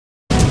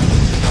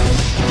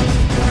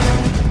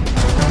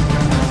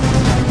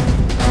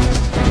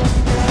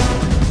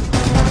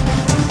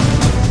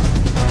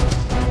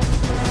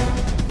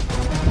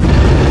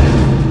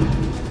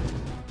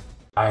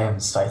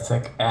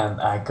Scythic, and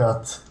I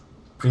got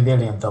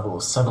Brilliant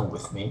 007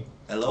 with me.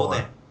 Hello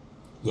there.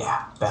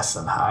 Yeah,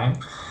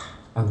 Bessenheim.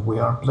 And we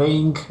are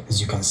playing,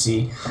 as you can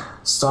see,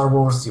 Star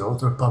Wars The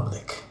Old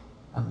Republic.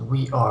 And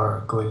we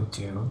are going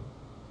to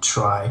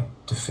try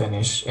to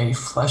finish a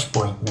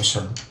Flashpoint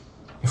mission,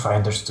 if I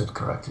understood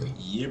correctly.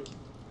 Yep.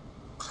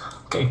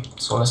 Okay,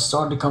 so let's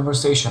start the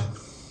conversation.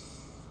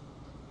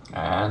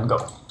 And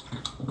go.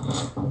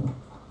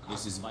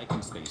 This is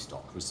Viking space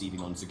dock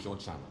receiving on secure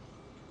channel.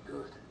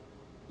 Good.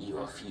 You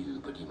are few,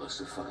 but you must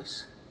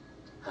suffice.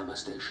 Hammer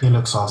Station. He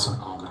looks awesome. An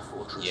armored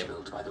fortress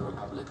built by the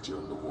Republic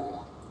during the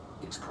war.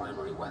 Its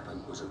primary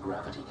weapon was a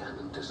gravity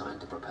cannon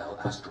designed to propel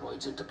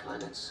asteroids into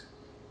planets.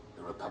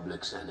 The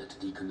Republic Senate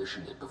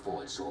decommissioned it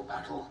before it saw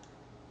battle,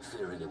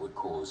 fearing it would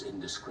cause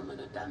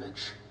indiscriminate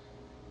damage.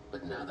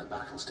 But now the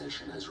battle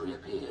station has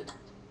reappeared.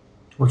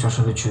 Which one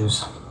should we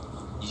choose?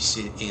 You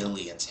said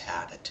aliens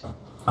had it.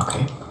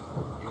 Okay.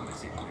 Your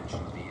message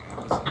mentioned the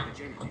adversary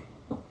hegemony.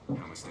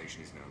 Hammer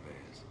Station is now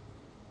theirs.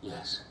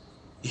 Yes.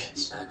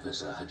 Yes. The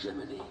adversary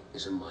hegemony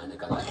is a minor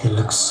galactic. He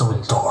looks so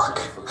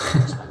dark.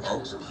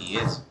 Oh, he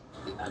is.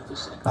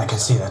 I can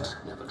see that.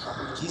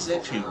 He's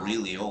actually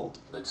really old.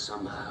 But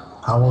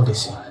somehow, How old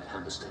is he?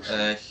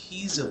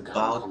 He's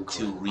about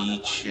to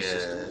reach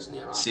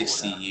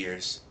 60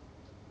 years.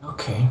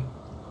 Okay.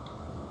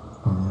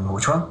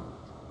 Which one?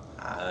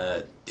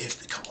 They've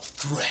become a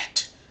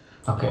threat.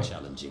 Okay.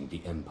 Challenging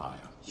the Empire.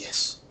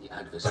 Yes.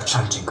 They're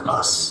challenging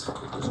us.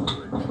 Because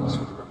we're at peace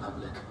with the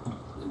Republic,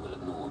 we will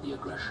ignore the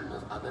aggression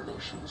of other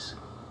nations.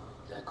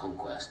 Their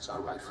conquests are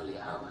rightfully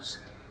ours.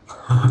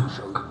 We will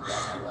show them their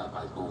error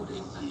by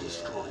boarding and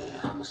destroying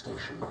Hammer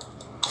Station.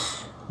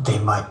 They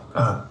might,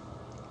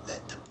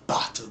 Let the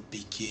battle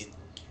begin.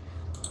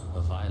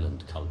 A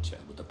violent culture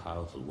with a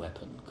powerful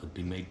weapon could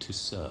be made to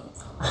serve.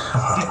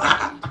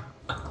 Must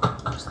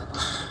they put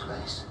into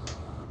place?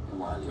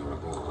 While you're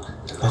aboard,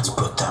 let's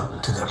put them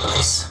to their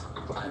place.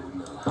 I would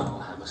know how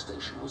Hammer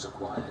Station was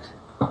acquired,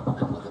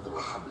 and whether the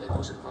Republic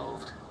was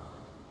involved.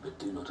 But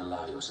do not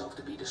allow yourself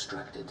to be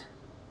distracted.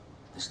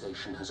 The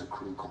station has a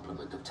crew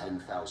complement of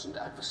 10,000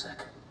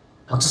 AdverSec.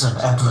 What is an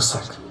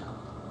AdverSec?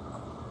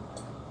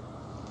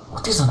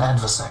 What is an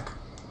AdverSec?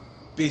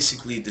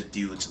 Basically the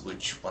dudes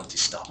which want to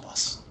stop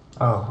us.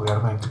 Oh, we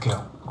are going to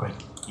kill. Great.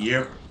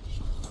 Yep.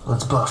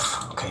 Let's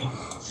buff. Okay.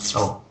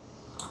 Oh.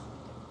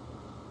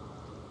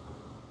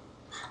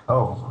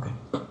 Oh, okay.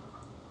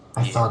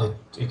 I thought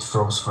it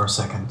froze for a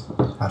second.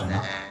 I don't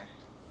know.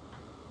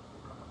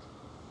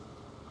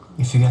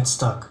 If you get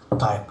stuck,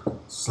 type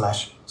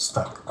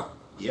 /stuck.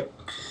 Yep.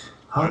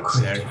 How Works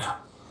creative.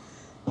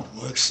 It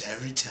works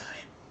every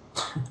time.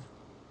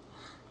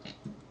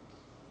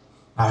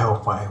 I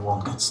hope I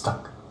won't get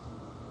stuck.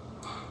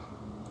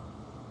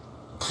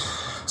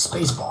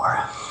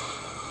 Spacebar.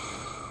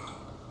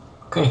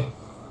 Okay.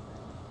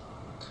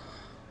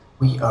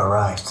 We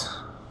arrived.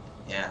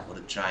 Yeah, with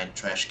a giant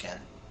trash can.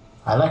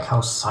 I like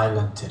how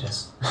silent it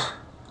is.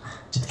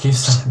 It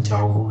gives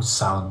no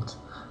sound.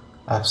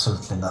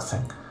 Absolutely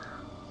nothing.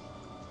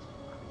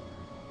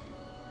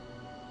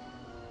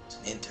 It's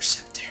an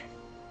interceptor.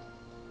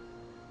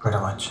 Pretty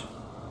much.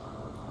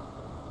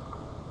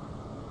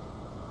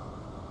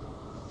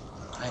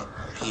 Alright,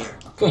 we're here.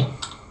 Okay.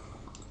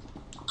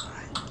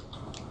 Alright.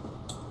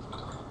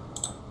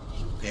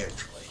 Repair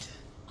droid.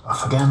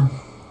 Off again.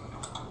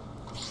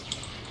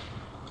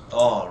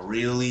 Oh,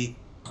 really?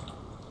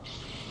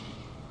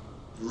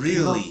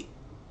 Really?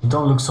 You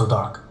don't look so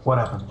dark. What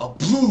happened? A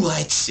blue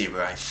lightsaber,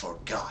 I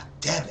forgot.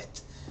 Damn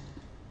it.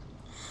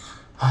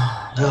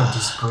 You're a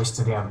disgrace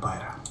to the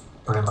Empire.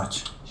 Pretty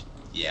much.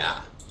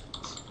 Yeah.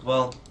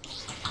 Well,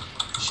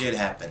 shit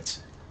happened.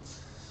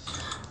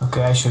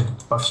 Okay, I should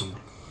buff you.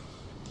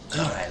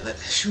 Alright,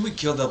 should we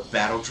kill the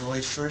battle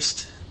droid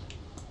first?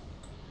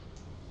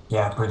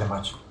 Yeah, pretty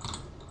much.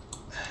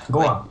 Go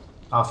Wait. on.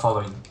 I'll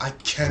follow you. I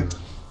can't.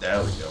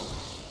 There we go.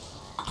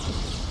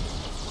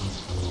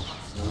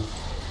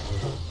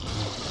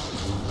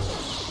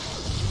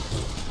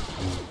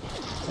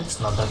 It's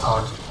not that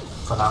hard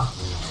for now.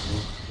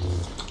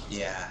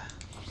 Yeah.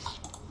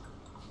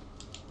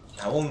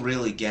 I won't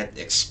really get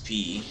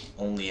XP,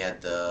 only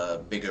at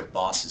the bigger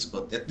bosses,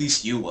 but at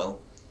least you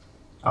will.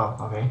 Oh,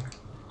 okay.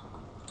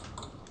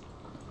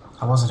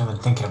 I wasn't even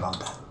thinking about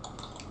that.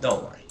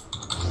 Don't worry.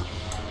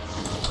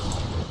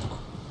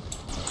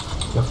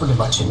 You're pretty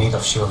much in need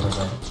of shield, as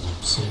I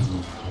see.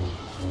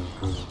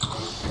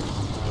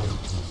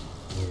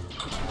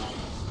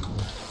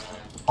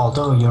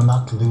 Although you're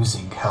not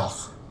losing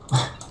health.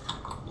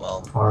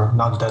 Well, Or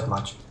not that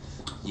much.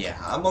 yeah,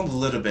 I'm a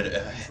little bit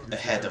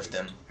ahead of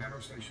them.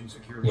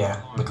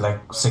 Yeah, with like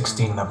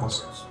 16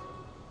 levels.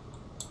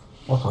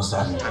 What was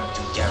that? Time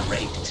to get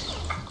raped.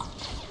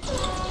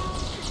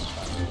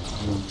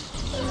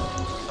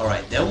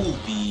 Alright, there will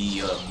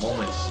be a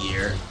moment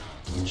here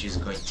which is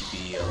going to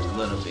be a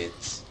little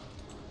bit,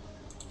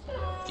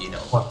 you know,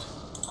 What?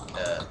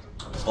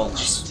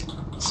 bullshit.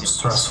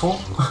 Stressful?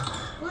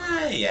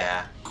 Well,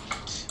 yeah.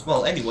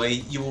 Well, anyway,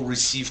 you will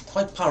receive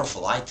quite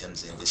powerful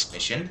items in this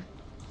mission.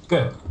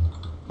 Good.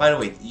 By the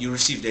way, you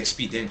received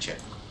XP, didn't you?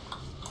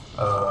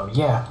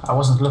 Yeah, I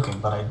wasn't looking,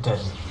 but I did.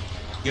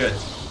 Good.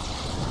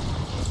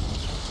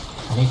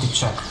 I need to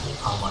check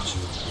how much.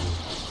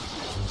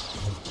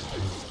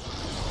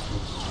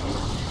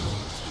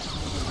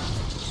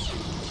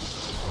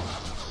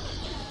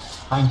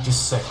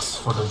 $96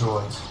 for the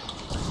droid.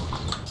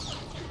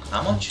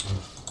 How much?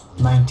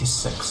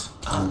 96.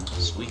 Ah,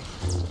 sweet.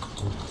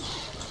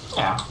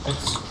 Yeah,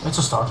 it's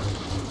a start.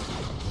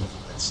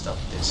 Let's stop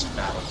this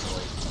battle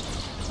droid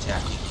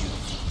attacking you.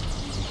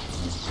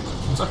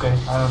 It's okay.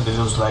 I only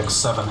lose like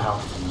 7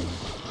 health.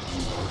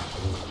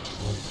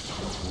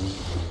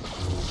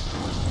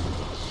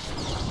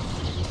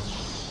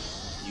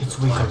 It's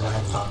weaker than I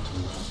thought.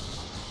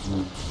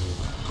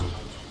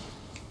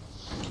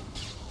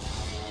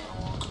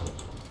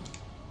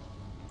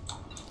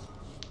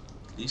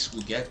 At least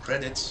we get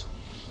credits.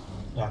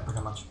 Yeah,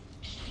 pretty much.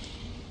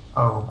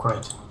 Oh,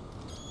 great.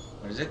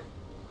 What is it?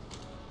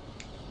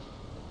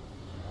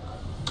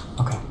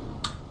 Okay.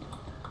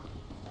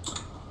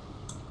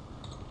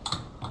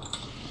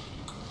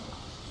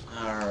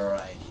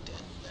 Alrighty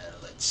then,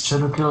 let's...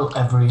 Should we kill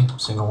every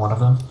single one of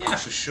them? Yeah,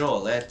 for sure,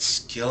 let's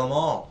kill them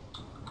all.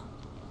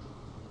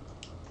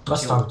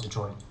 Let's Kill- start with the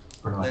droid,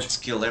 pretty much. Let's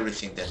kill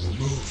everything that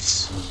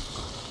moves.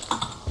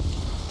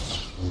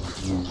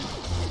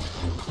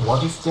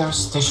 What if they're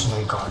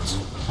stationary guards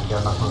and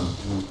they're not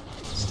moving?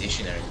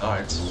 Stationary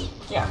guards.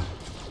 Yeah.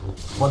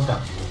 What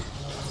then?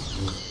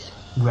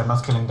 We are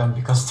not killing them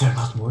because they're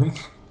not moving?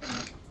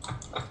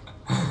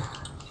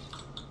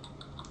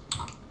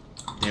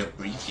 They're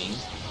breathing.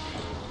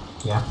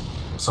 Yeah.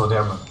 So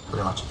they're moving,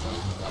 pretty much. I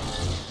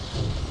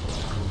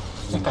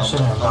think I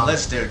shouldn't have done.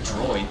 Unless they're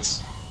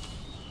droids.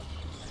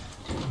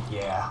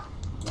 Yeah.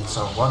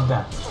 So what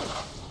then?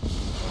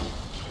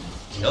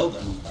 Kill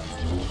them.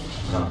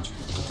 Pretty much.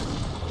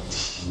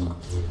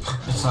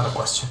 It's not a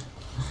question.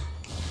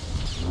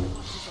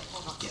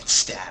 Get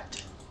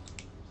stabbed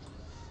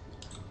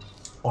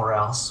Or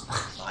else.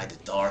 by the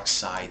dark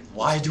side.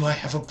 Why do I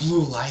have a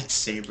blue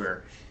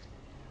lightsaber?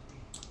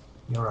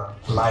 You're a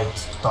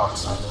light dark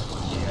sider.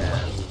 Yeah.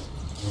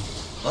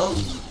 Well,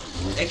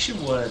 actually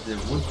what it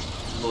would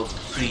look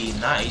pretty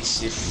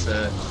nice if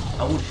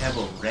I would have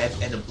a red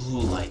and a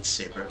blue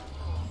lightsaber.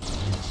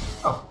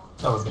 Oh,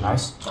 that would be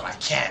nice. But I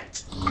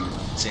can't,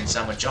 since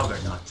I'm a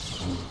juggernaut.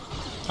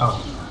 Oh.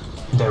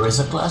 There is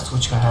a class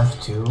which can have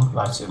 2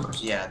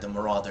 lightsabers. Yeah, the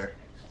Marauder.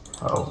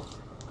 Oh.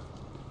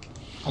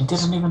 I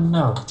didn't even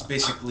know. It's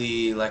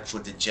basically like for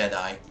the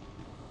Jedi.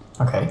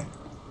 Okay.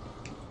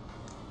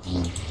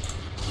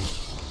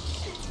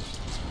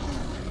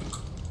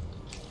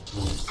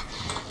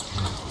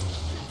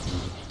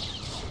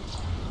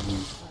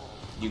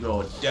 You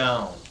go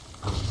down.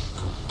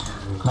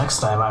 Next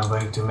time I'm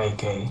going to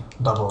make a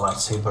double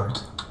lightsaber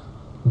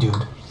dude.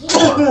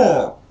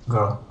 Or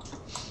girl.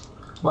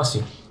 Bless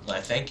you. Why,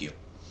 thank you.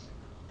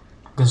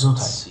 Let's Gesundheit.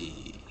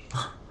 see.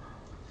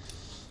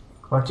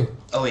 Where to?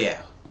 Oh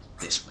yeah,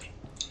 this way.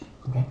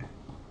 Okay.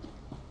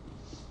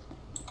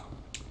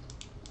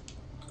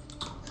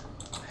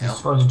 Hell.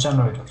 Destroy the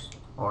generators.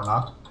 Or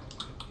not.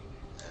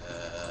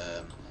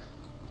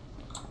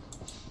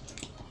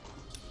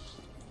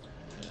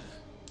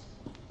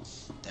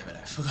 Damn it,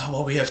 I forgot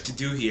what we have to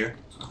do here.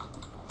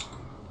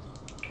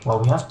 Well,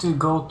 we have to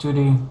go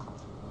to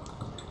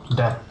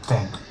that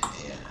thing.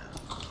 Yeah.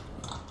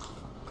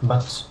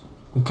 But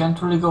we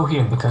can't really go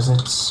here because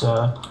it's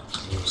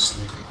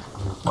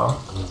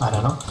well, I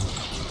don't know.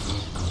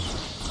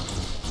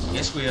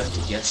 Guess we have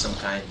to get some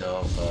kind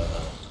of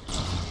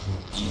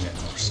event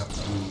or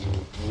something.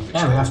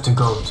 Yeah, we have to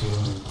go to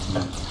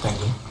that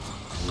thingy.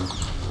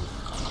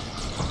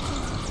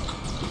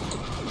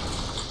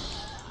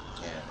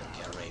 Yeah, they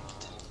get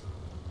raped.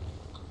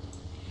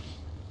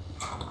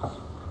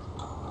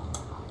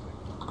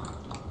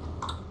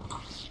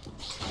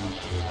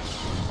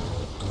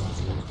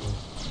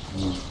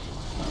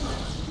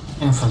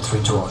 Infantry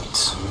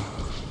droids.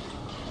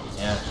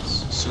 Yeah,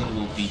 soon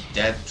we'll be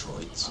dead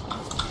droids.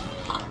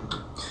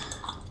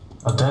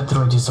 A dead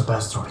droid is the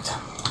best droid.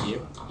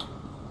 Here.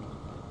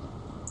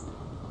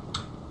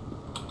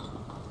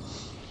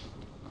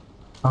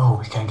 Oh,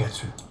 we can get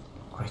through.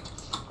 Great.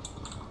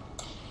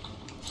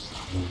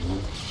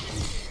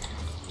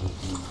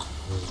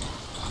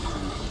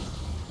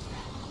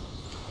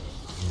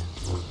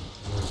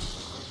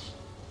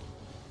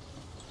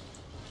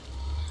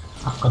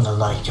 I'm gonna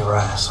light your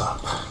ass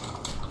up.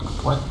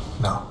 What?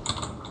 No.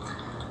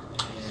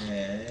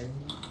 And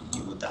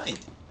you died.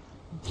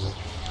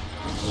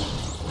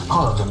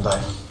 All of them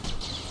died.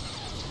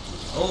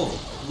 Oh,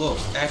 look,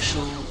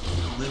 actual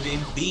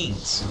living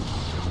beings.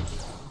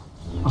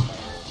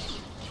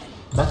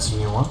 That's a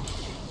new one.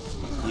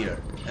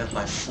 Here, have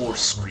my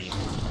force scream.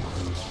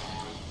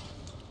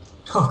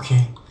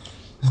 Okay.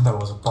 That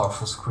was a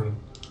powerful scream.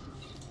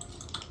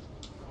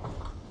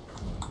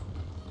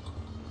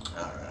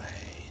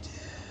 Alright.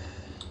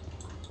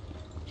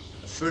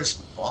 The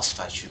first boss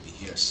fight should be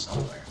here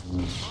somewhere.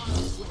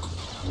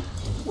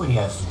 We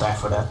have time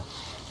for that.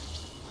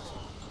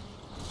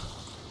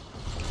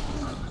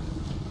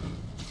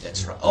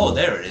 Let's try. Oh,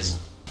 there it is.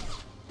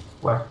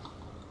 Where?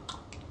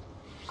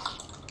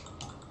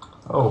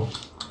 Oh.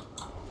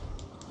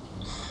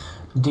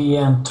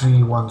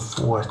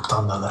 DN314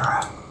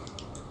 tunneler.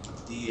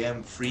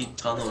 DM3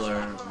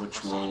 tunneler,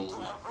 which will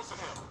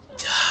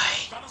die.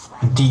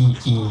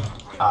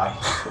 DEI.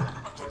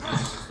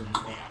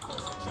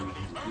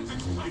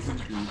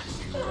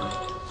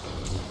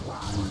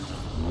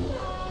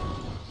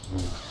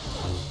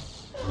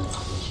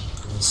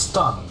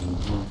 Stun.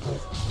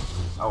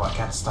 Oh, I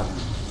can't stun him.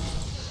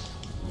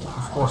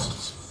 Of course,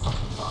 it's fucking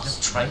I'm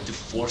fast. trying to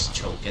force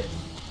choke it.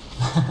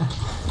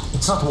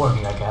 It's not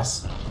working, I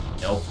guess.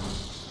 Nope.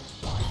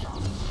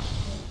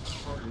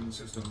 Ordering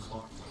systems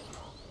locked.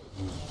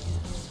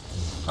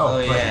 Oh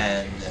great.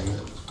 yeah,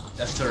 and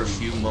after a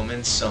few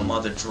moments, some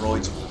other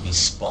droids will be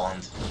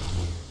spawned.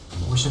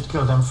 We should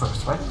kill them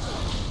first, right?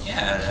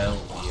 Yeah, that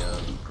would be a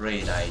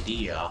great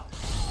idea.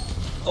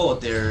 Oh,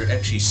 they're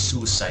actually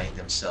suiciding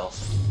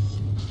themselves.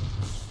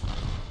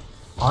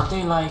 Are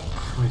they like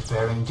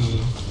repairing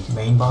the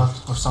main bot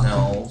or something?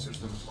 No,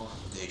 Systems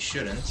locked. they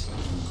shouldn't.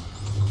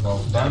 Well,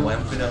 Then- anyway,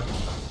 I'm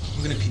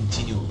gonna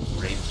continue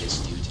rape this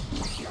dude.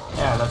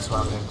 Yeah, that's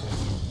what I'm going to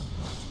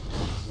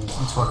do.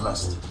 It's for the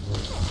best.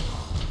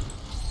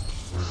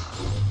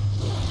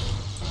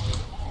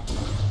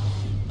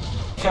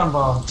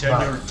 Campbell,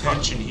 Turn your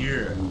attention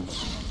here,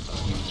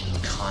 you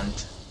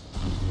cunt.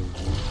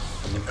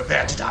 You're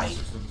prepared to die.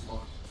 Systems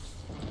locked.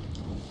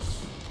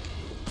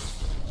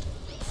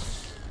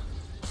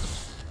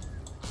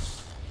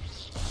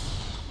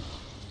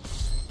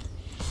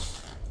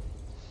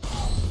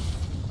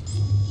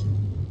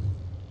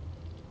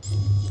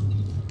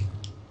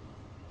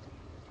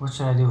 What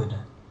should I do with it?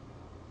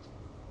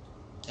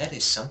 That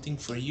is something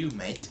for you,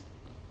 mate.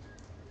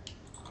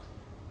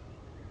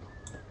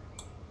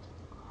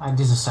 I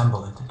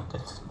disassemble it.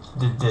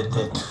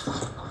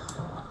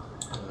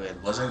 It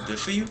wasn't good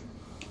for you?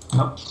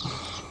 Nope.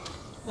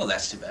 Well,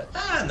 that's too bad.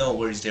 Ah, no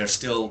worries, there are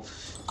still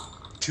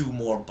 2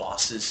 more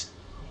bosses.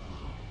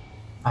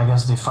 I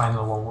guess the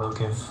final one will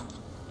give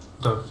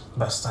the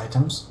best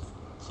items.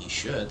 He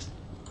should.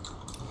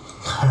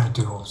 I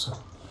do hope so.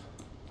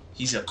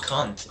 He's a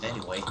cunt,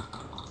 anyway.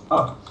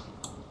 Oh.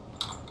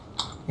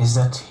 Is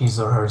that his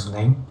or her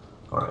name?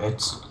 Or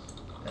its?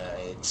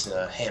 It's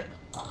him.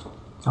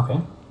 Okay.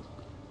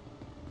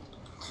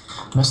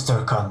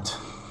 Mr. Cunt.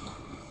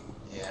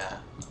 Yeah.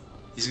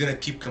 He's gonna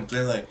keep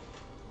complaining like,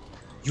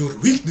 your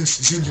weakness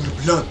is in your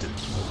blood.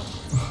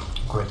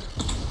 Great.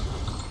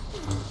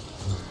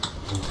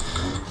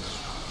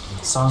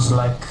 Sounds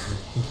like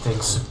he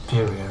thinks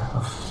superior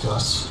to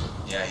us.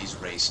 Yeah, he's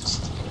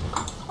racist.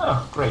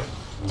 Oh, great.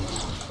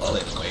 Well,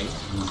 anyway.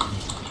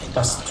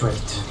 That's great.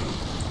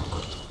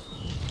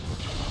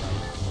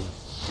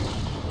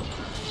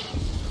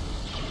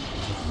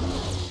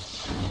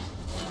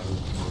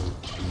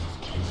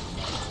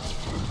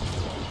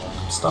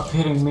 Stop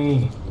hitting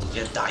me.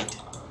 Get died.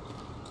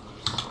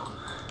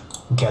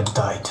 Get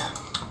died.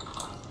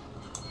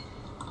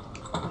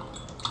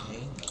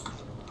 Okay.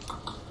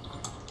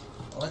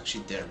 Well,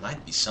 actually, there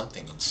might be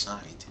something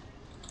inside.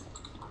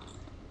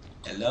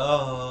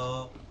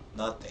 Hello?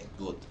 Nothing.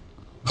 Good.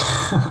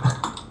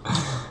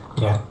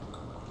 Yeah.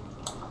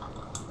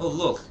 Oh,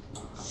 look.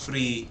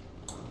 3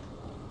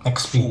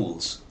 XP.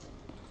 fools.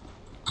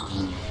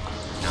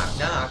 Knock,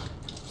 knock.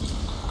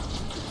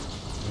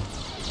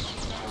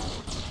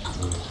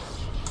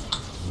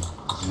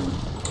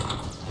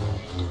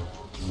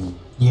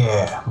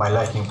 Yeah, my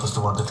lightning was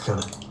the one that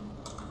killed it.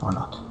 Or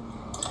not.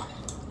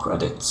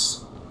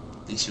 Credits.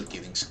 At least you're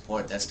giving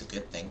support. That's the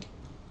good thing.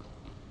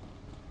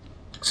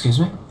 Excuse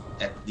me?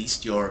 At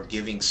least you're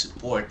giving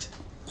support.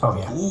 Oh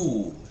yeah.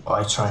 Ooh, Oh,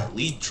 I try.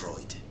 lead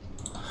droid.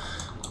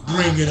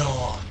 Bring it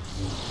on.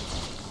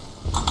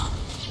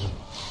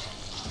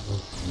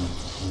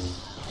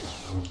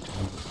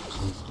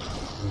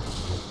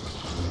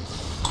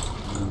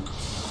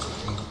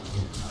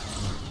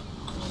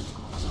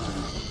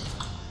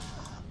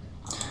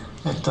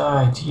 It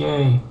died,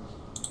 yay.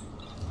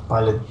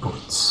 Pilot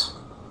boots.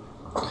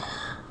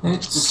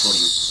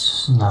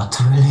 It's not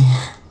really.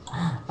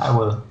 I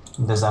will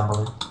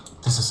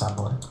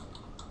disassemble it.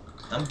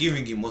 I'm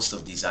giving you most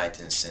of these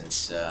items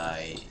since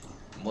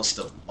most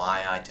of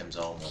my items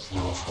are almost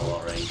powerful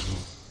already.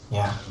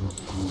 Yeah.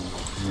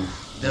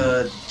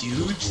 The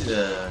dude,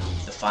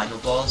 the final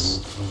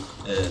boss,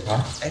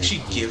 Yeah?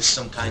 actually gives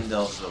some kind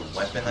of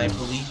weapon, I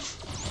believe,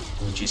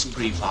 which is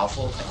pretty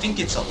powerful. I think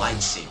it's a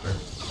lightsaber.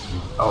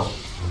 Oh.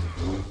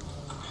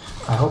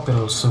 I hope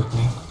it'll suit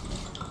me.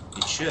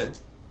 It should.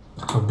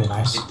 That would be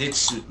nice. It did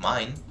suit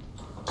mine,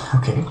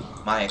 Okay.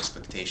 my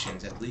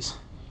expectations at least.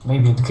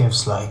 Maybe it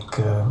gives like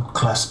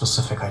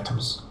class-specific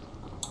items.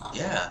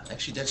 Yeah,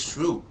 actually that's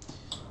true.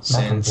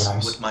 That would be Since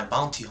nice. with my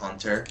bounty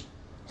hunter,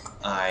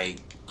 I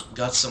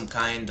got some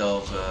kind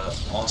of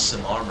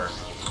awesome armor.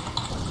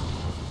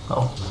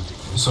 Oh.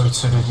 So it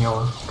suited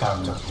your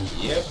character.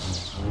 Yep.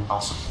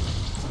 Awesome.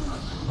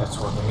 That's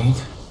what we need.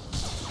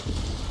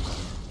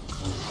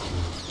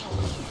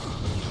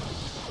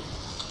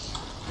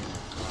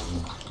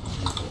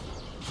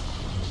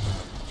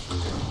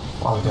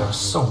 Wow, there are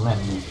so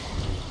many.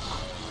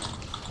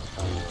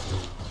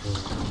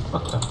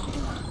 What the?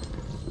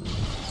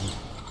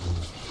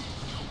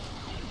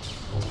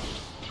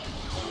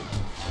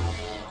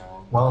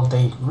 Well,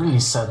 they really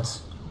said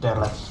there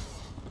are like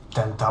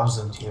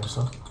 10,000 here,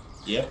 so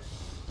Yep.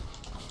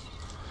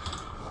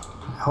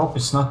 I hope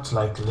it's not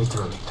like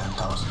literally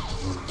 10,000.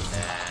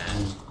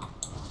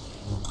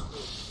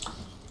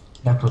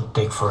 That would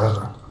take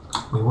forever.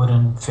 We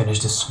wouldn't finish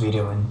this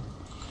video in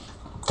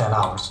 10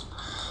 hours.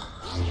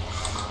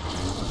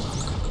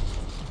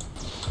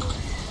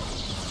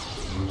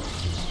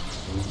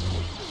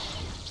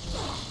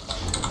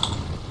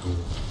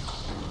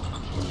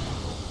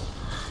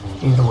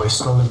 Either way,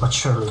 slowly but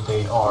surely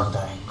they are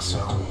dying, so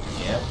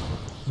Yep.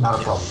 not a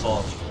They're problem.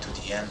 falling to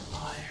the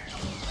Empire.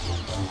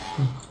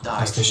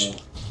 Die, As they,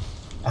 fool.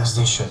 as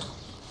they should.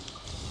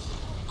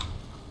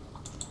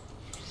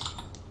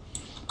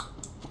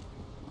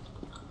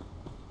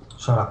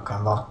 Shut up,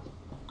 Canva.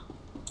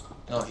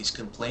 Oh, he's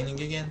complaining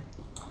again?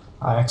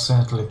 I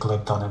accidentally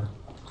clicked on him.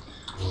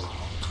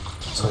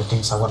 So he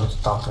thinks I wanted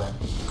to talk to him.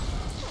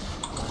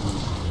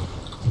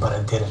 But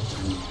I didn't.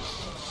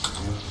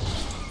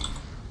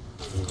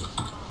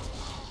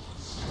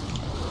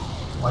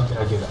 Why did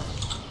I do that?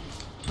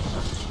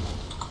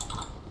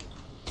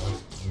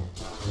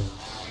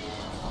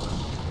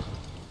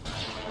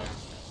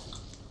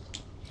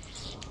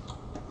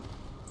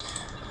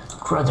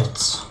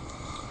 Credits.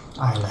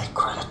 I like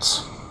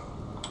credits.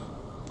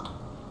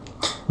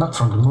 Not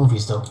from the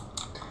movies though.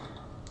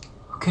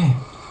 Okay.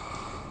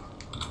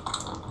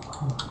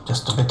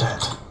 Just a bit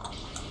ahead.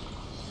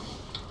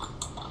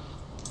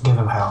 Give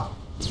him hell.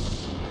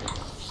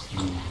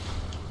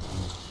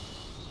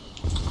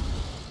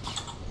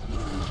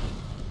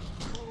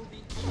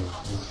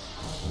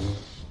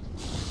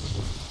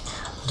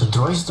 The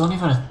droids don't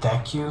even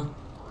attack you.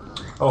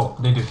 Oh,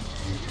 they do.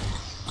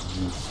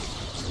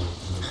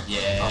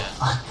 Yeah.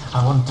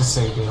 I wanted to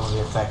say they only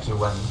attack you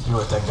when you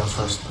attack them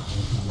first, but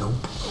nope.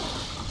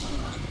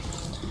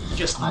 You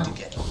just need to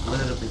get a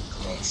little bit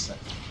closer.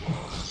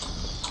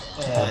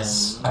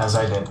 As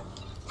I did.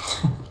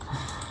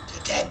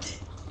 You're dead.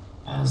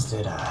 As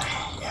did I,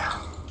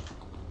 yeah.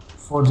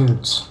 4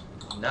 dudes.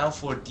 Now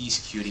for these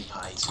cutie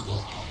pies.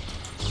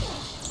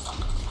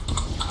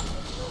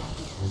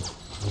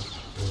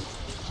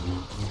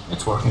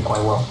 It's working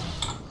quite well.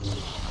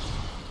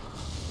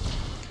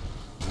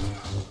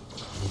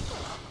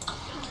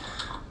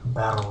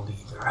 Battle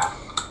leader.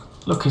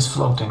 Look, he's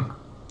floating.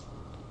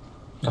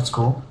 That's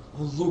cool.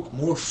 Oh look,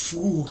 more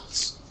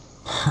fools.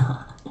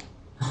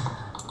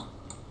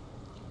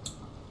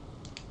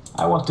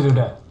 I want to do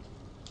that.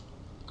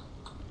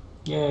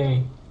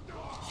 Yay.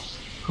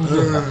 Who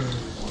did that?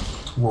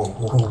 Whoa,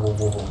 whoa, whoa,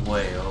 whoa, whoa.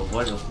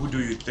 Wait, who do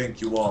you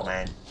think you are,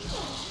 man?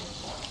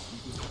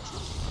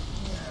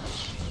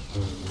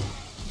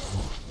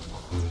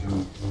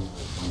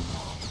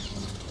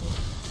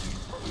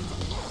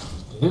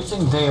 Do you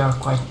think they are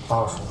quite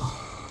powerful?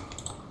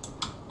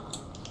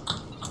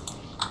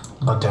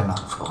 But they're not,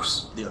 of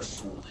course. They are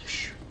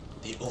foolish.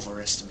 They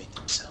overestimate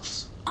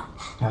themselves.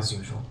 As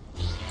usual.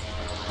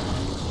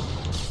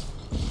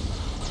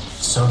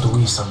 So do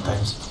we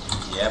sometimes.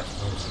 Yep.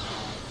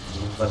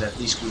 But at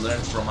least we learn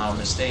from our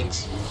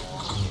mistakes.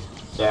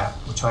 Yeah,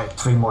 we try it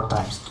 3 more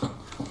times.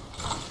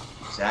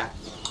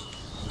 Exactly.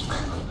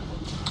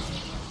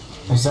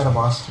 Is that a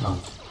boss? No.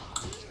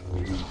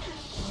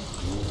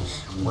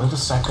 Will the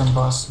second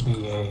boss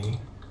be a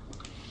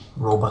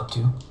robot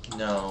too?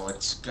 No,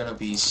 it's gonna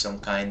be some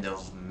kind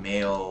of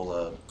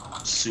male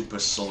super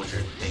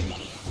soldier thing.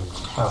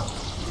 Oh.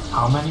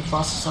 How many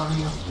bosses are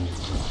here?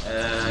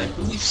 I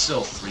believe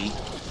so, 3.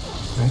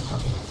 3?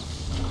 Okay.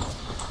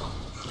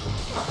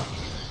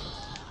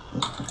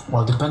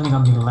 Well, depending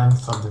on the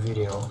length of the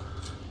video,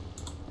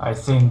 I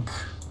think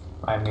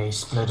I may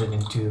split it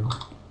in 2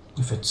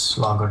 if it's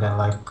longer than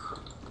like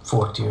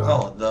 40 or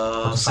Oh, the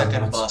 45 second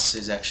minutes. boss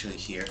is actually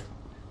here.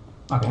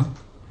 Okay.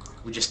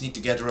 We just need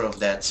to get rid of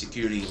that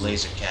security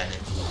laser cannon,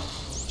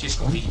 which is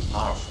pretty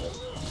powerful.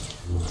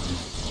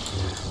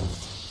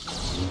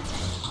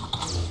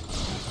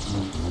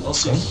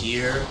 Also Okay.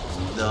 here,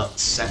 the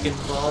second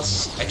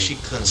boss actually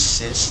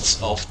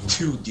consists of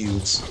 2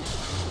 dudes.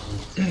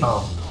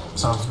 Oh,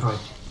 sounds great.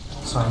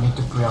 So I need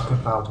to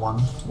preoccupy one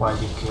while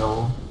you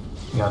kill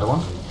the other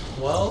one?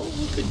 Well,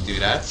 we could do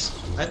that.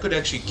 I could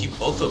actually keep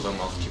both of them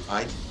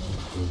occupied.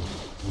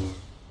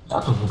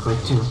 That would be great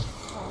too.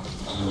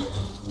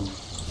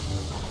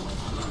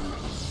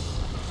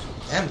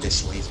 Damn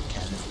this laser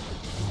cannon.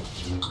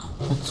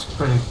 It's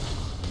pretty...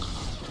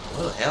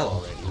 What the hell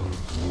already?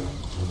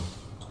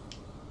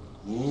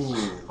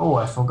 Ooh, Oh,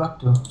 I forgot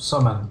to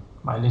summon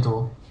my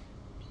little...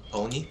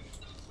 pony?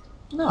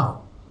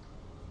 No.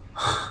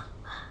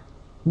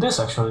 This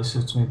actually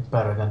suits me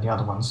better than the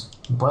other ones,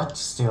 but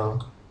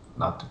still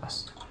not the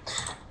best.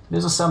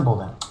 Disassemble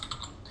them.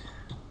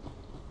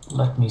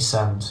 Let me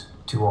send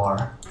to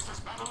our...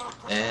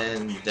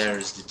 And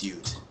there's the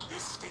dude.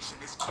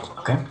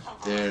 Okay.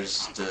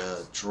 There's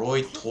the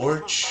droid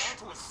torch.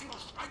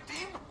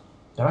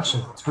 There are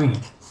actually 3.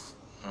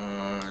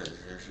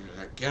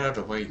 Get out of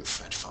the way, you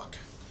fat fuck.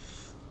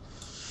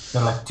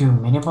 There are like 2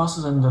 mini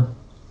bosses and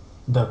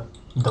the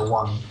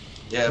one.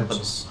 Yeah, which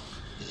but is...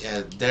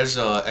 yeah, there's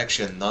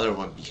actually another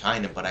one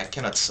behind him, but I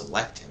cannot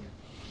select him.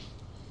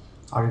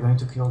 Are you going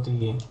to kill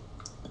the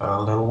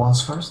little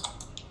ones first?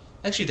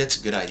 Actually, that's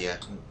a good idea.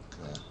 I'm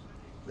gonna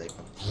rape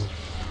him.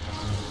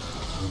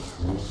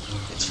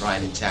 That's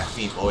right, attack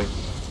me, boy.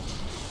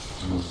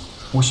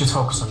 We should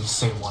focus on the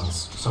same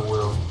ones, so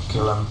we'll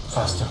kill them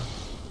faster.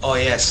 Oh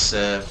yes,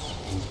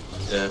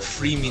 the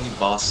 3 mini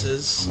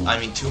bosses. I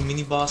mean 2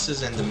 mini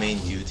bosses and the main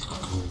dude.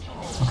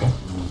 Okay.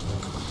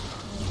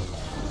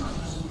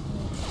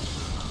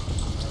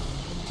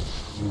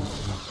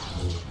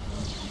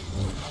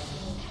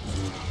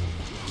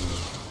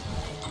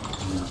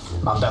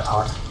 Not that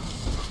hard.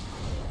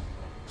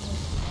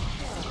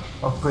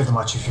 Well, pretty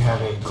much if you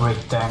have a great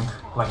tank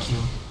like you,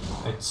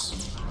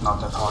 it's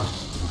not that hard.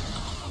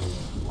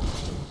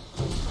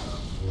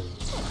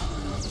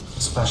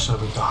 Especially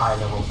with the high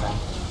level tank.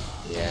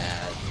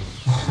 Yeah.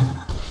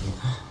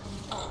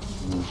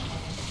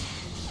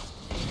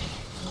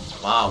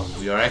 Wow,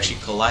 we are actually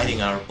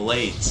colliding our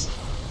blades.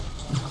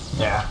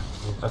 Yeah,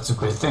 that's a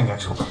great thing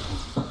actually.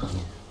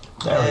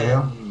 There we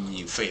go. And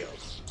you failed.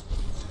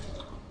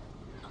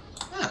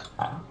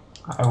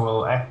 I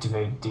will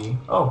activate the...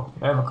 Oh,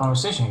 you have a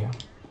conversation here.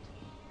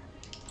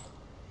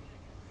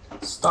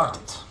 Start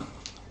it.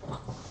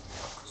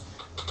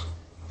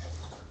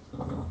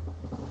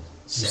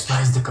 You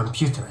slice the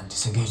computer and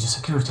disengage the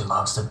security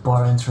logs that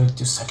bar entry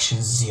to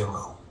section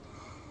 0.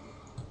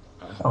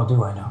 Oh,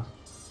 do I know?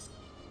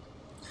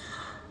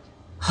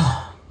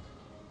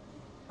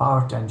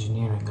 Part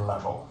engineering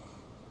level.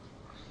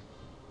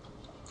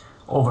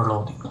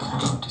 Overloading.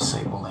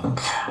 Disabling.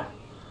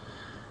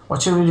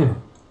 What should we do?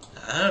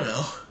 I don't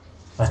know.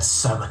 Let's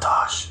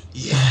sabotage.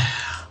 Yeah.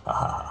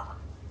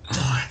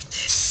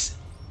 Darkness.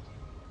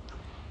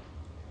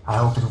 I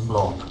hope it will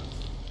blow up.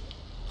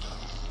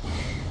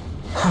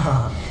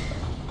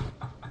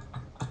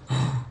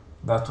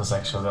 That was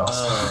actually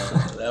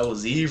awesome. That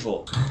was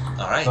evil.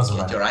 Alright, Doesn't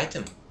get matter. your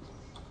item.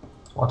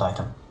 What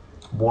item?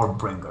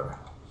 Warbringer.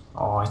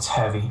 Oh, it's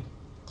heavy.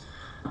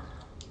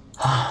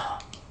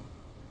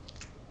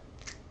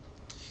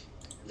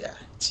 Yeah,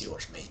 it's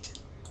yours, mate.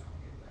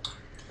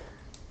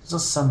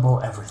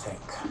 Disassemble everything.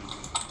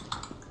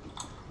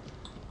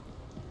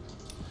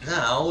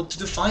 Now to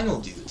the final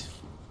dude.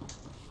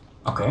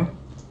 Okay.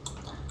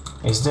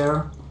 Is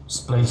there a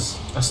space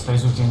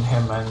between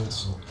him and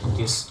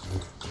this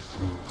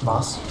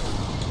boss?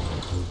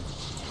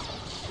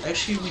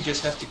 Actually, we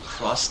just have to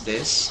cross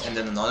this and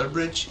then another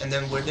bridge and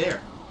then we're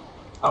there.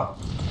 Oh.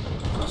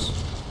 That's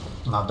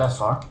not that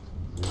far.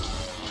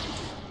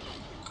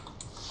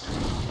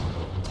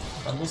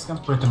 And this can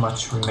pretty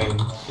much remain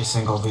a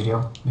single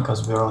video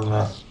because we're only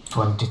at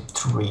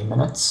 23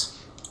 minutes.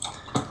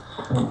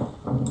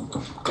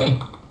 Okay.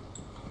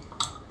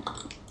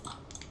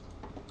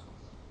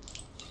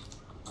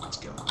 Let's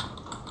go.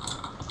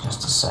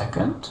 Just a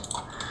second.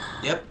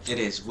 Yep, it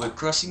is. We're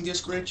crossing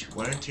this bridge.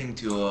 We're entering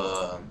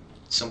to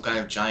some kind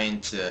of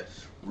giant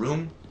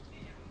room.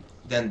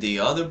 Then the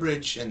other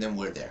bridge, and then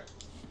we're there.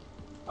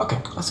 Okay,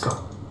 let's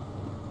go.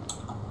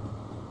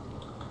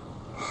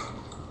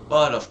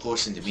 But of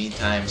course, in the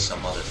meantime,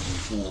 some other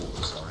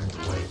fools are in the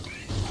way.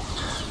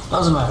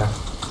 Doesn't matter.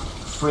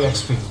 Free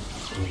XP.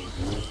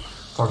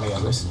 For me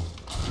at least.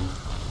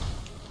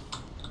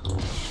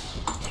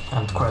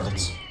 And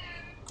credits.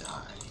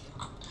 Die.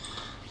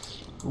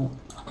 Ooh.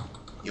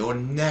 You're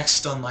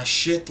next on my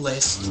shit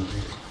list.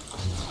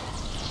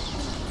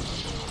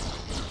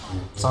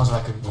 Sounds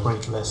like a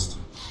great list.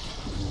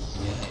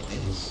 Yeah, it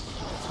is.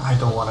 I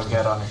don't want to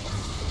get on it.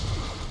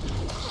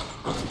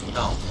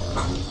 No.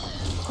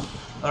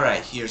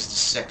 Alright, here's the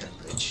second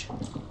bridge.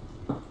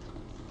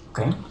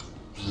 Okay.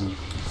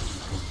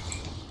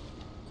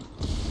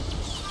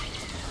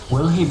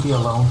 Will he be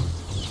alone?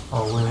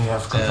 Or will he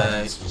have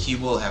companions? He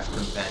will have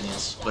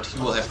companions, but he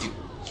will have to.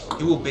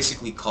 He will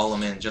basically call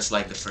them in, just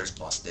like the first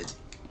boss did.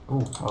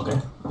 Ooh, okay.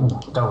 Ooh,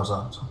 that was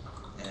awesome.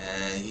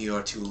 And here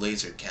are 2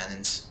 laser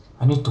cannons.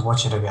 I need to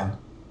watch it again.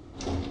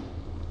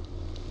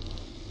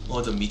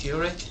 Oh, the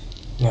meteorite?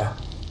 Yeah,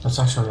 that's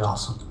actually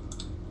awesome.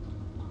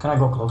 Can I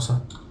go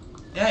closer?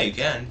 Yeah, you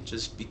can.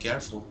 Just be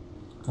careful.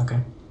 Okay.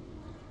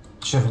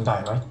 Shouldn't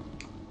die, right?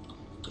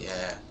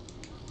 Yeah.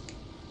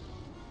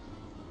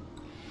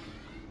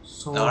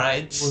 So,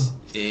 Alright. well,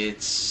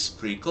 It's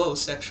pretty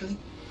close, actually.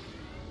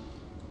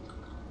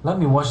 let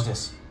me watch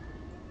this.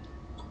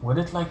 Would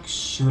it like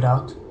shoot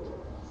out?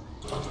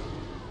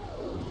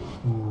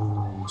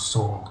 Ooh,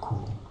 so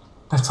cool.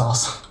 That's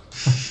awesome.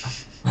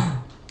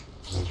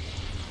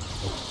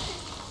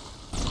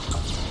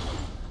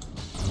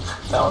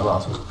 That was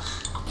awesome.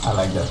 I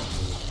like that.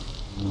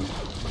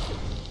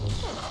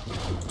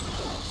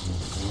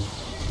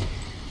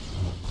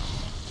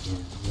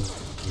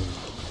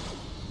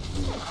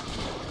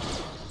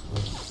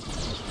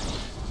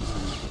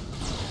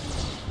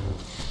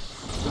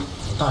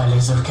 Die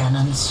laser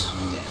cannons.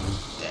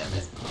 Damn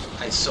it.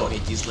 I so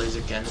hate these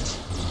laser cannons.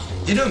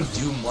 They don't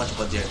do much,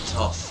 but they're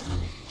tough.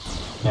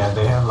 Yeah,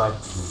 they have like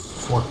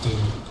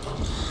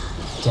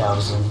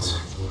 14,000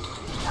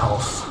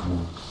 health.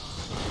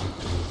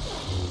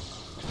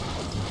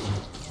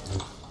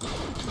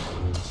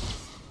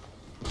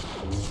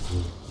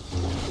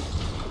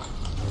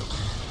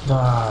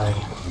 Die.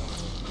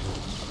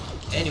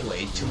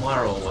 Anyway,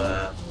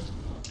 tomorrow,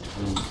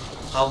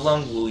 how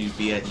long will you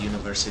be at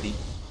university?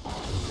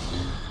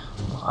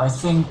 I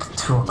think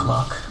 2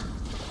 o'clock.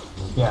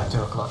 Yeah,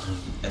 2 o'clock.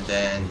 And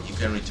then you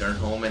can return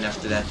home, and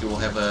after that you will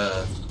have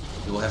to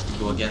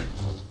go again.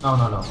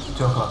 No,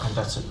 2 o'clock and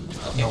that's it.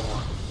 Okay. No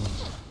more.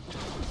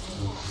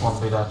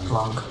 Won't be that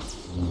long.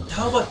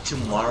 How about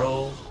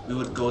tomorrow we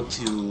would go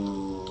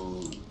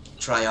to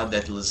try out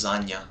that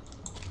lasagna,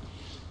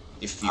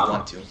 if you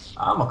want to.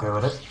 I'm okay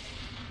with it.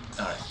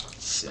 Alright.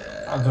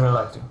 I'd really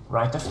like to.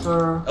 Right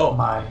after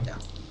yeah.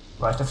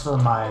 right after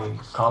my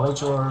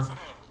college or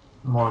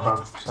more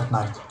about at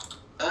night.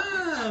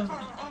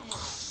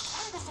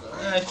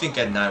 I think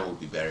at night will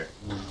be better.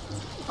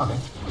 Okay.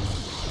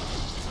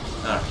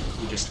 Alright,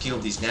 we just kill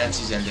these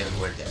Nazis and then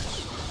we're there.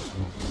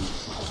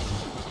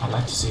 I'd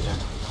like to see that.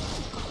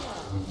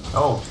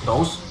 Oh,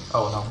 those?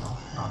 Oh no,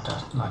 not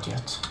that, not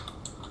yet.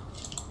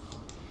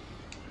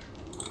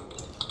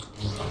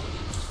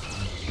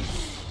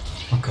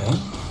 Okay.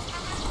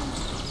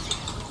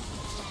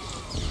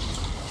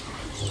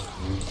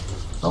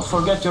 Don't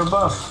forget your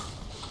buff.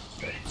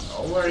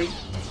 Don't worry.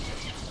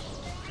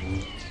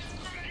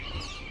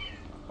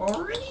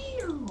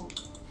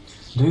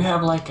 Do you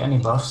have like any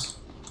buffs?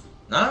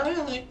 Not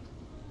really.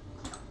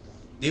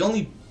 The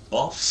only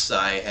buffs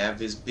I have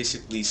is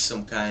basically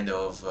some kind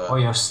of... or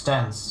your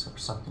stance or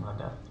something like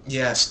that.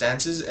 Yeah,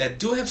 stances. I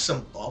do have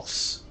some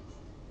buffs,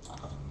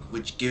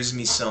 which gives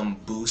me some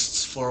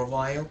boosts for a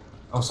while.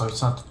 Oh, so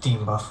it's not a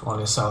team buff,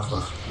 only a self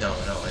buff. No,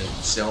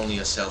 it's only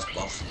a self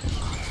buff.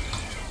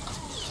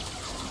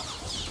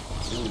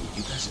 Ooh,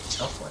 you guys are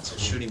tough ones. They're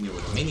shooting me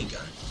with a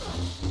minigun.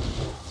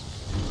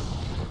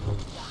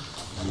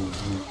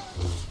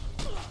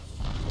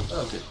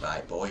 Oh,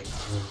 goodbye, boy.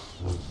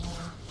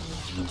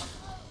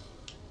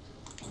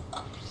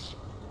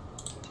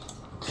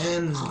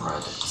 And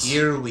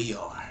here we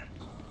are.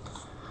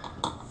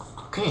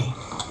 Okay.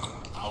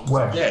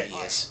 Where? There he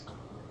is.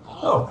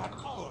 Oh.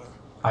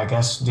 I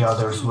guess the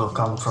others will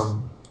come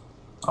from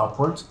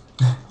upwards.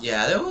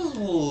 Yeah, they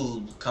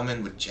will come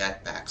in with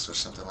jetpacks or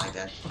something like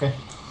that. Okay.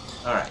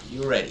 Alright,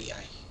 you ready?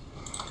 I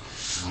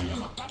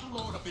am a battle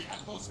lord of the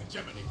Atmos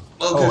hegemony.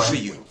 Well, good for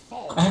you.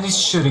 And he's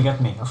shooting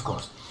at me, of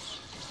course.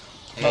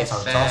 Hey, That's how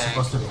it's all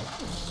supposed to be.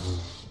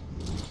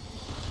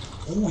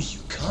 Oh, you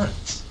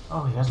cunt.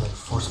 Oh, he has like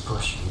force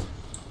push.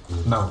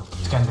 No,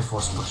 it can be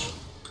force push.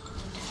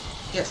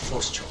 Get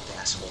force choked,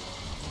 asshole.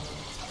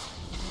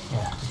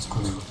 Yeah, it's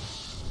good.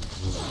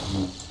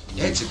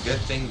 Yeah, it's a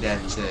good thing that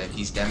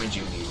he's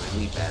damaging me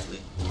really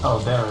badly. Oh,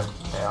 there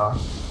they are.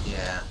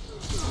 Yeah.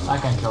 I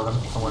can kill them,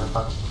 don't worry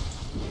about it.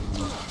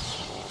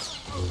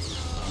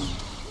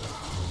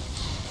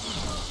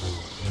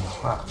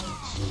 Wow.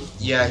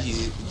 Yeah,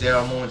 there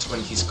are moments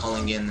when he's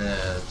calling in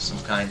some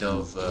kind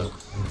of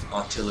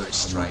artillery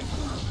strike.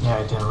 Yeah,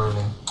 I didn't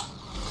really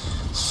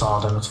saw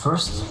them at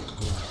first.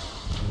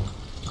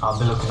 I'll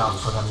be looking out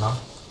for them now.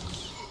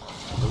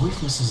 The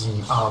weakness is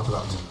in our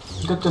blood.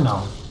 Good to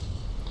know.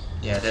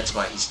 Yeah, that's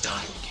why he's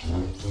dying.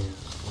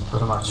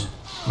 Pretty much.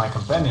 My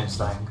companion's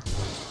dying.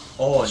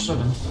 Oh,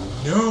 Shouldn't.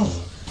 no!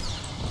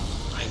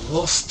 I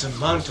lost the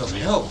amount of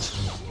health.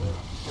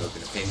 You're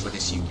gonna pay for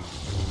this, you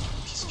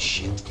piece of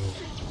shit.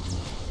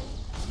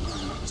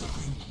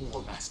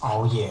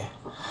 Oh yeah.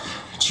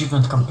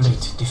 Achievement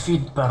complete.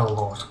 Defeat Battle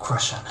Lord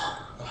Crushen.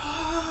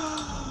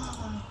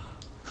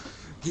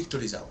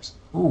 Victory's ours.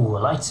 Ooh, a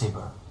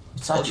lightsaber.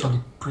 It's actually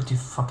pretty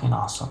fucking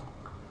awesome.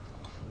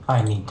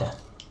 I need that.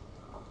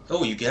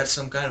 Oh, you get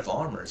some kind of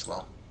armor as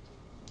well.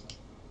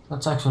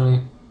 That's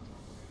actually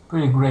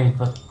pretty great,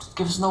 but it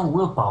gives no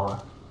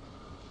willpower.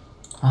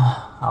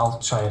 I'll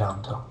try it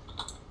out though.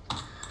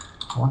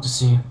 I want to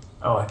see...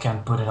 Oh, I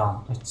can't put it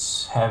on.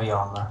 It's heavy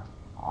armor.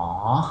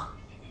 Aww.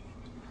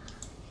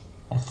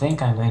 I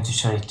think I'm going to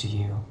show it to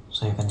you,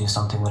 so you can do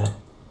something with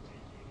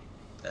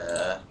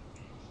it.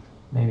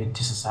 Maybe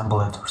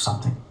disassemble it or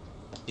something.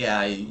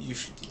 Yeah, you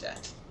should do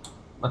that.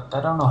 But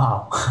I don't know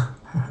how.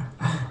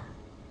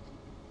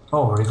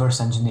 Oh, reverse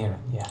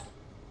engineering, yeah.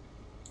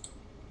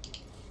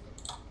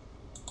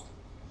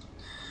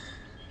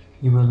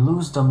 You will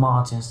lose the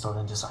mods installed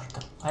in this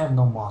item. I have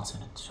no mods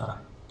in it, shut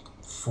up.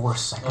 4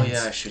 seconds. Oh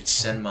yeah, I should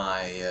send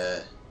my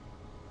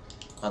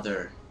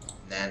other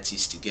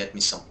Nancy's to get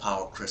me some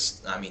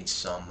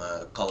some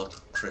color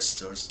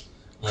crystals.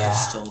 Yeah.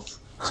 So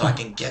I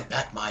can get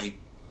back my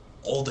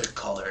older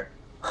color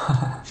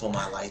for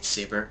my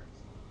lightsaber.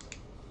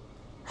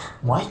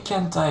 Why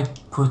can't I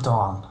put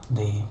on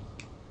the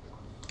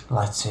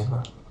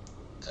lightsaber?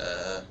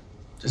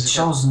 Does It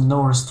shows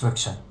no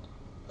restriction.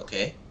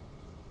 Okay.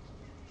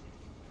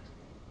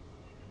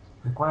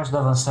 Requires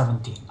level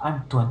 17.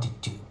 I'm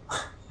 22.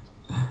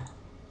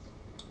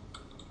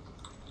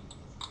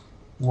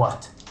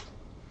 What?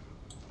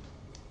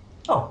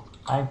 Oh,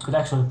 I could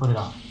actually put it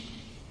on.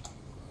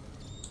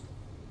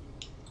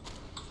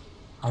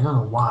 I don't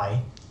know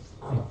why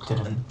it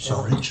didn't An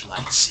show me. orange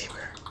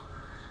lightsaber.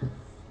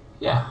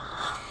 Yeah.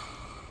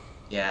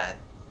 Yeah,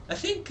 I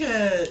think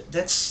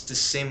that's the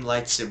same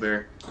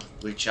lightsaber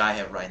which I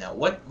have right now.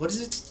 What is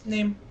its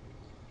name?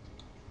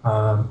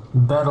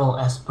 Battle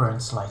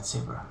Aspirant's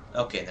lightsaber.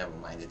 Okay, never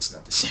mind. It's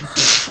not the same.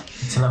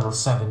 It's a level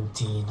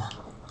 17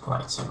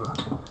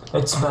 lightsaber.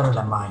 It's better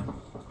than mine.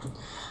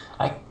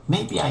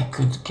 Maybe I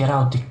could get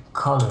out the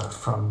color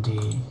from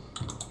the...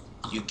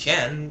 You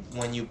can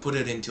when you put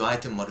it into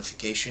item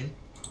modification.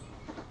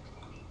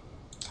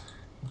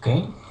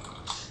 Okay.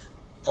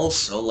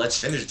 Also, let's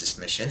finish this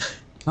mission.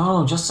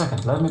 No, just a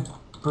second. Let me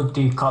put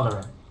the color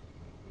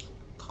in.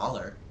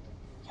 Color.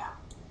 Yeah.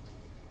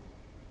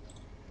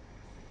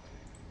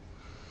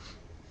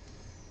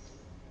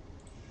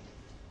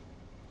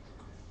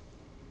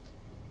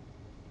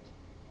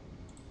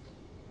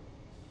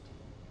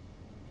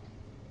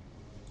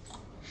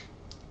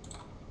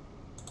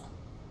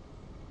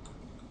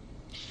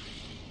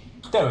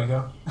 There we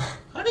go.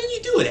 How did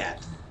you do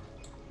that?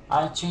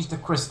 I changed the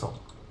crystal.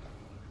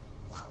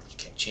 Wow, you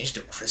can change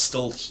the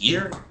crystal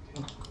here?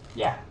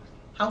 Yeah.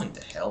 How in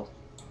the hell?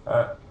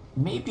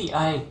 Maybe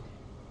I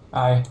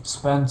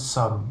spent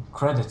some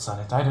credits on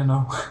it. I don't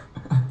know.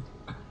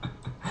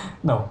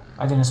 No,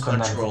 I didn't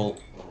spend Control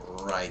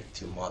right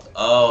to mod.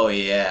 Oh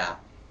yeah.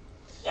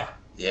 Yeah.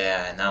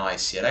 Yeah, now I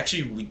see it.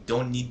 Actually, we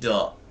don't need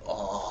the...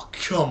 Oh,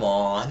 come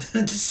on.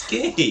 This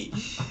game.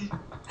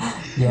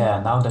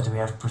 Yeah, now that we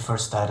have preferred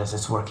status,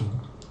 it's working.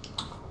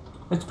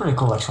 It's pretty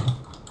cool, actually.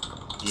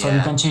 Yeah. So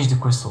you can change the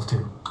crystal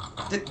too.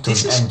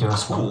 This is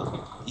endurance cool. one.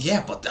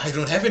 Yeah, but I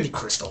don't have any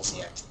crystals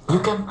yet. You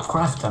can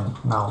craft them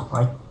now,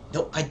 right?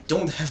 No, I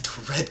don't have the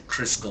red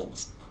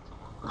crystals.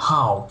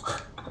 How?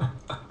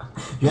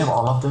 You have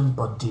all of them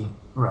but the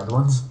red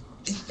ones?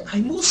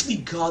 I mostly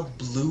got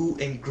blue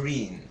and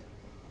green.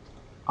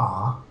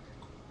 Ah.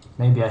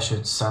 Maybe I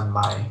should send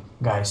my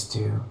guys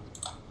to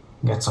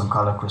get some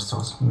color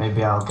crystals.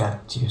 Maybe I'll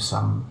get you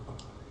some,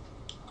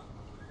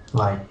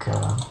 like,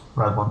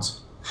 red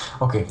ones.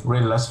 Okay,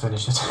 really, let's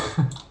finish it.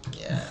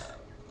 Yeah.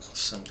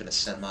 So I'm gonna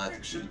send my...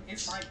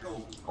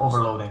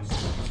 Overloading.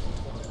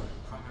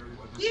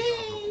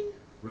 Yay!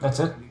 That's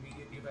it?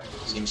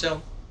 Seems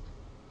so.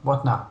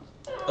 What now?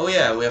 Oh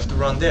yeah, we have to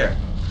run there.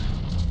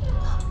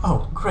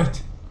 Oh,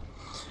 great.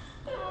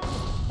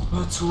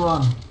 Let's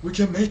run. We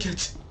can make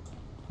it.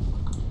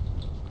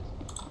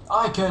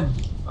 I can.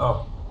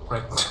 Oh,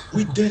 great.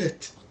 We did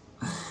it.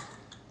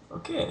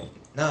 Okay.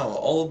 Now,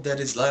 all that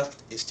is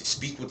left is to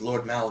speak with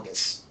Lord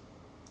Malgus.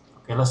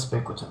 Okay, let's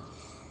speak with him.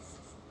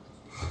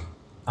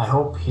 I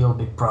hope he'll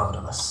be proud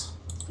of us.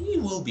 He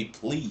will be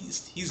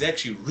pleased. He's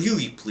actually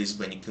really pleased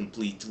when you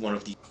complete one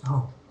of the...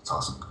 Oh, it's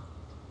awesome.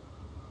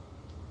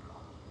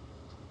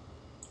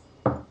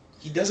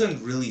 He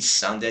doesn't really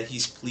sound that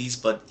he's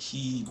pleased, but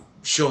he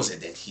shows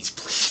it that he's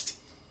pleased.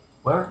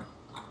 Where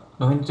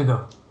do we need to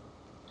go?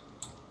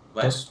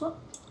 What? This one?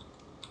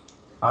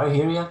 Are you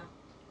here yet?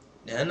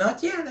 No,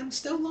 not yet. I'm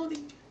still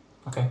loading.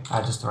 Okay,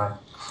 I just arrived.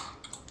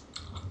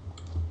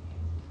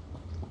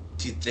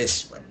 To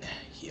this one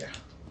here.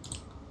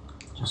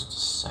 Just a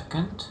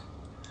second.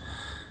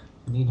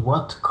 Need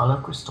what?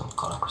 Color crystal.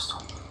 Color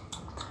crystal.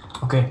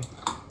 Okay.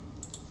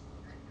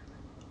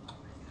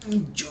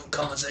 Joint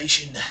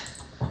conversation.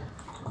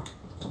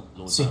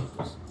 Lord See.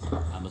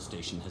 Malgus, Hammer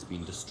Station has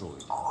been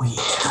destroyed. Oh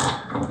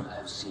yeah. I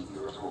have seen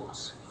the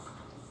reports.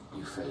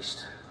 You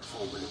faced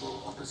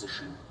formidable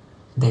opposition.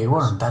 They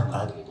weren't that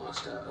bad. The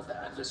master of the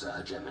Adversar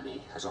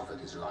hegemony has offered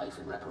his life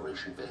in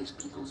reparation for his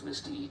people's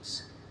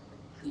misdeeds.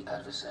 The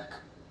Adversec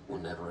will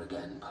never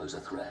again pose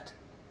a threat.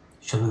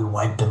 Should we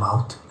wipe them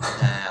out?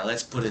 Nah,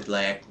 let's put it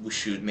like we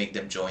should make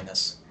them join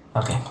us.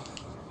 Okay.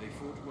 They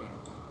fought well.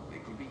 They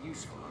could be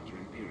useful under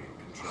Imperial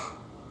control.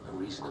 A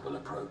reasonable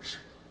approach.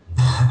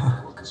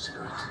 I will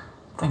consider it.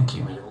 Thank You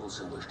you. may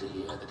also wish to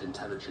hear that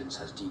intelligence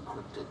has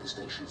decrypted the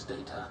station's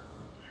data.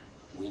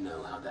 We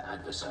know how the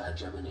Adversar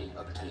hegemony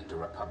obtained a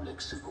Republic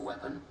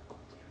superweapon.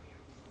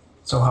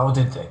 So how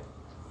did they?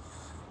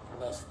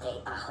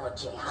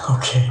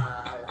 Okay.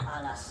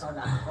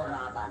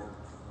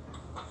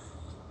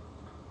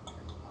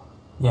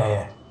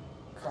 Yeah.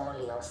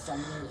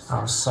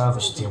 Our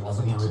salvage team will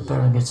begin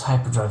repairing its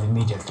hyperdrive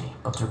immediately,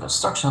 but the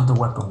reconstruction of the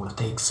weapon will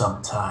take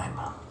some time.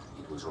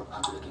 It was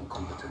Republic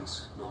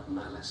incompetence, not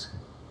malice,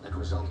 that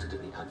resulted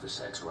in the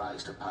Adversec's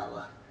rise to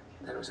power.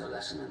 There is a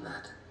lesson in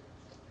that.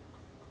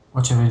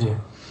 What should we do?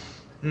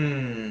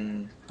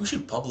 We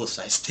should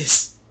publicize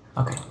this.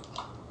 Okay.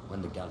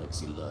 When the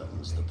galaxy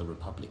learns that the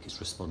Republic is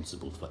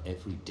responsible for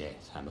every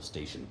death Hammer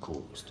Station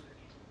caused,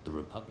 the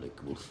Republic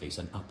will face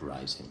an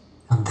uprising.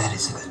 And that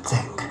is a good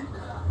thing.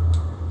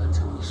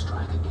 Until we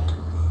strike again.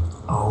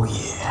 Oh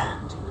yeah.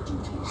 Do your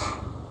duties.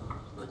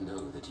 But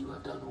know that you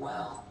have done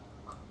well.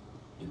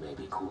 You may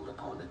be called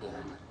upon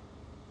again.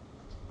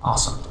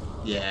 Awesome.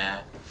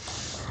 Yeah.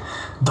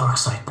 Dark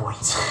side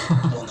points.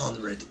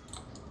 100.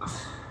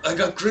 I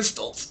got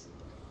crystals.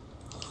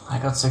 I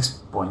got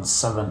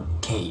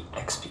 6.7k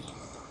XP.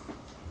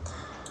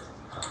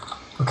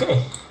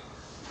 Okay.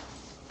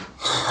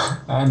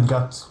 And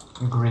got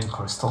green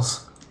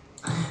crystals,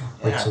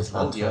 which Yeah, is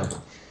not told ya. good.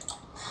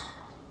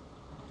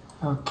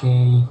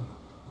 Okay.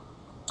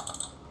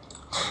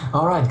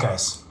 Alright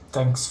guys,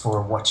 thanks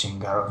for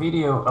watching our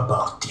video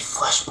about the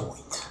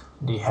Flashpoint,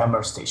 the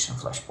Hammer Station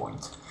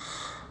Flashpoint.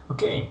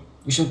 Okay,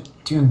 you should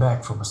tune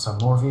back for some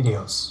more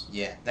videos.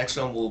 Yeah, next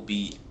one will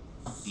be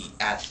the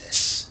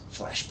Atlas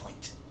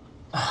Flashpoint.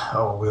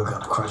 Oh, we're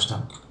gonna crush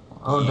them.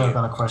 Oh, Yeah. they're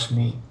gonna crush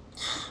me.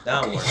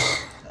 Don't Okay. worry,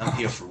 I'm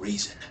here for a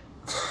reason.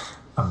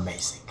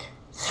 Amazing.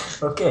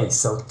 Okay,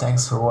 so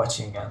thanks for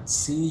watching and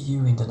see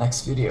you in the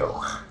next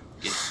video.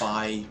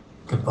 Goodbye.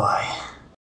 Goodbye.